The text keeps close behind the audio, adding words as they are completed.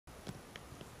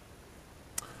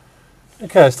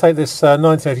Okay, let's take this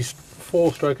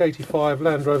 1984/85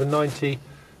 Land Rover 90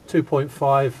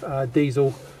 2.5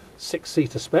 diesel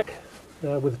 6-seater spec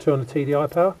with a 200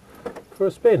 TDI power for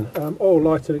a spin. Oil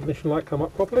light and ignition light come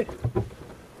up properly.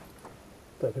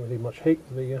 Don't think we need much heat.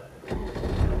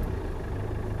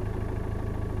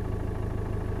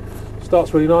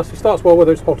 Starts really nicely. Starts well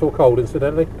whether it's hot or cold,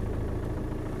 incidentally.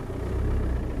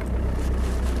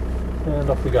 And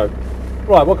off we go.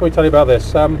 Right, what can we tell you about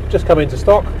this? Just come into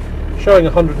stock, showing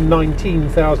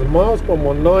 119,000 miles,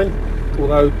 119,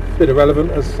 although a bit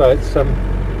irrelevant as it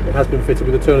has been fitted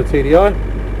with a 200 TDI.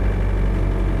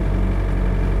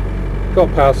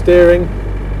 Got power steering,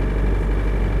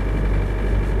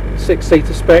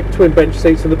 6-seater spec, twin bench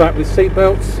seats in the back with seat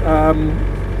belts,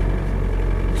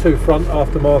 2 front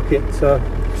aftermarket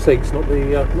seats, not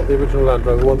the original Land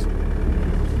Rover ones.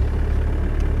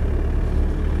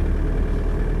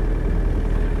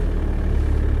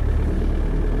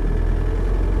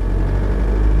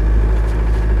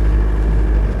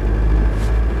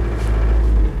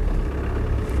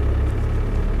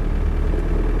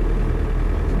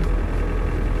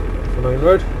 Main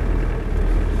road.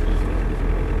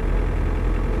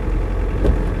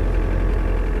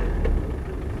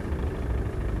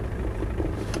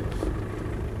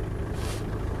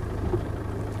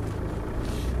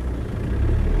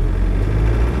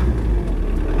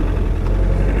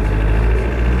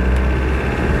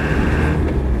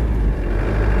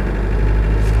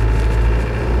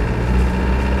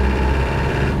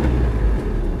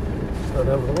 So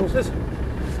down with the horses.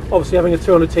 Obviously, having a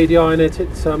 200 TDI in it, it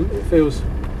feels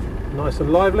nice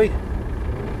and lively,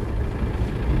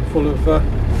 full of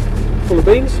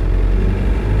beans.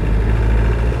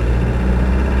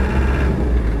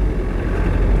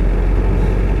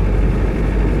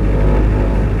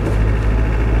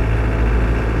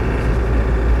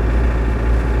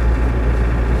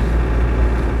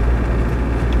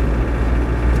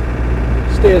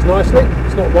 Steers nicely.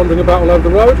 It's not wandering about all over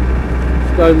the road.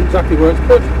 It's going exactly where it's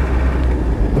put.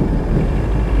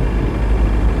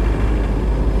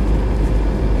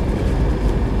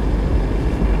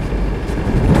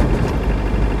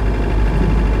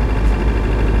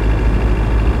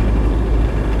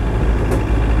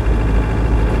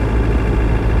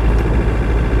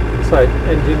 So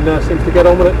engine seems to get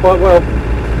on with it quite well.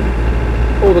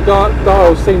 All the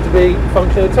dials seem to be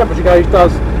functioning. The temperature gauge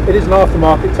does. It is an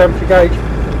aftermarket temperature gauge.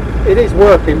 It is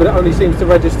working, but it only seems to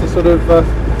register sort of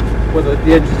whether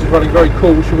the engine is running very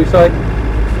cool, should we say?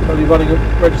 Only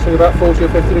registering about 40 or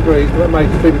 50 degrees, but that may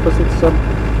just be because it's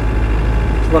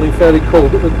running fairly cool.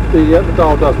 But the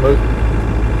dial does move.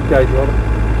 The gauge rather.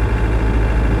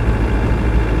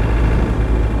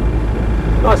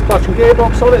 Nice clutch and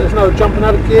gearbox on it. There's no jumping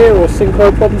out of gear or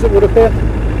synchro problems, it would appear.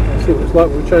 I'll see what it's like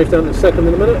when we change down to second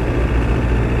in a minute.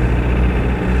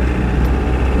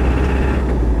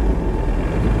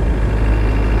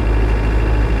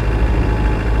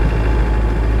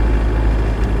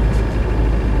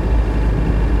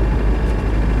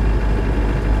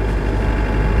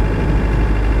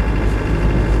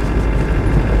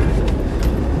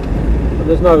 And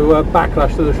there's no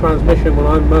backlash to the transmission when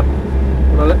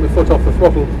when I let my foot off the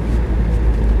throttle,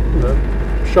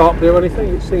 sharply or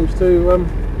anything. It seems to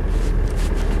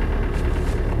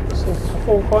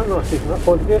perform quite nicely from that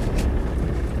point of view.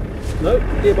 No, the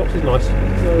gearbox is nice.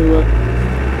 No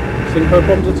synchro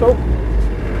problems at all.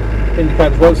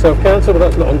 Indicators won't self-cancel, but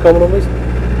that's not uncommon on these.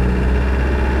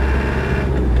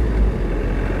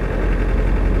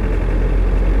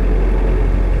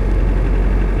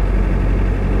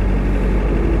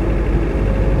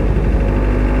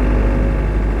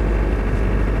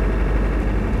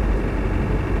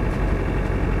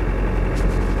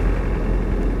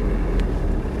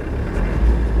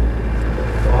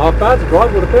 Half bad to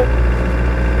drive, would appear.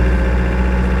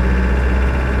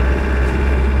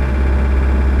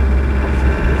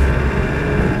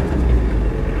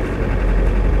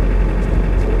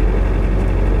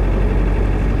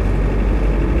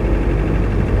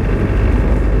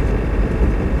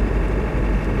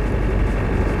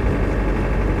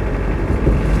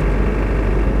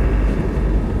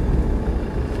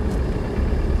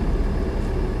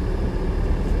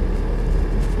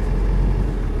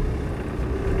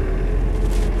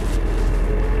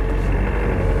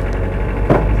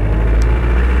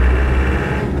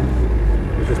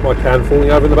 My can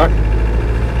falling over in the back.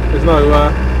 There's no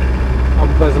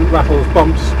unpleasant rattles,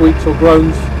 bumps, squeaks or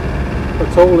groans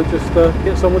at all. It just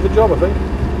gets on with the job, I think.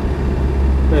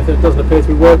 The only thing that doesn't appear to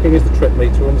be working is the trip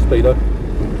meter on the speedo.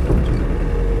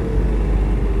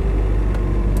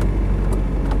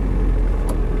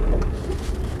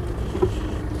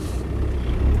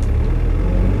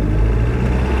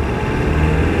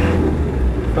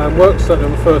 works,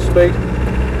 certainly on the first speed.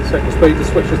 Second speed, the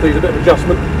switch just needs a bit of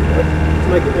adjustment to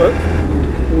make it work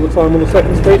all the time on the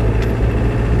second speed.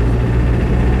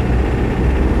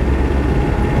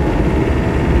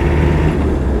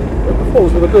 It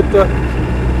performs with a good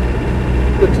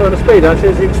turn of speed, actually,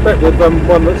 as you expect with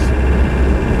one that's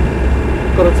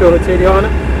got a 200 TDI in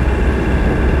it.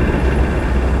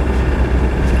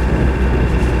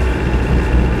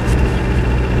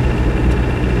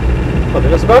 I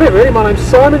think that's about it really. My name's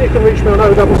Simon. You can reach me on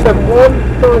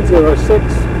 0771 906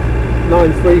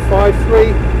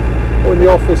 9353 or in the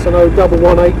office on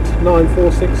 0118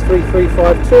 946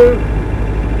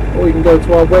 3352, or you can go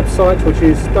to our website, which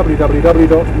is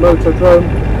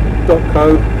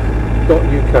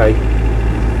www.motodrome.co.uk.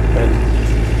 And